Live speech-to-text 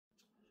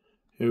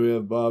Here we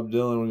have Bob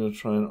Dylan. We're going to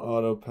try an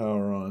auto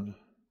power on.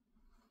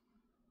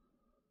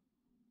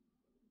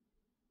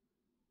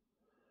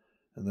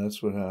 And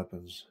that's what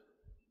happens.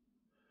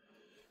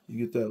 You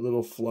get that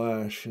little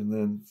flash and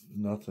then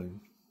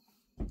nothing.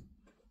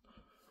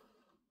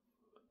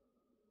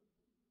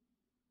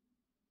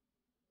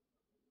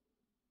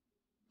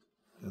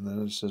 And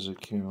then it says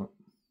account.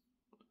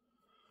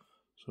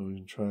 So we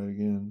can try it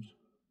again.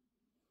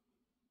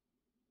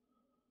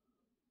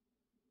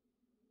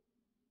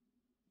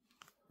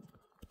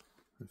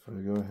 If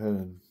I go ahead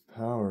and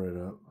power it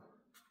up,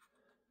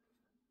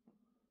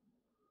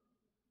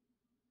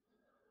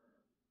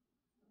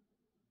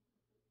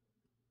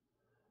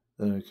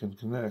 then it can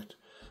connect.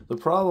 The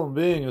problem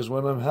being is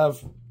when I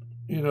have,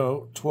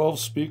 12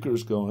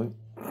 speakers going,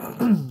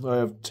 I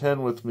have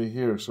 10 with me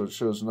here, so it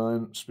shows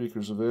 9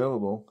 speakers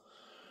available.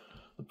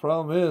 The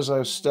problem is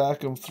I stack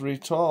them 3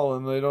 tall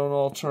and they don't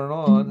all turn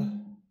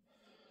on.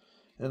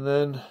 And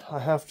then I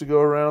have to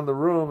go around the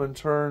room and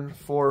turn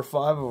 4 or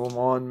 5 of them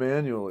on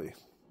manually.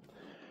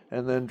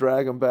 And then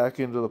drag them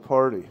back into the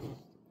party.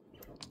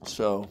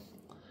 So,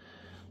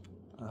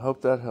 I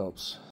hope that helps.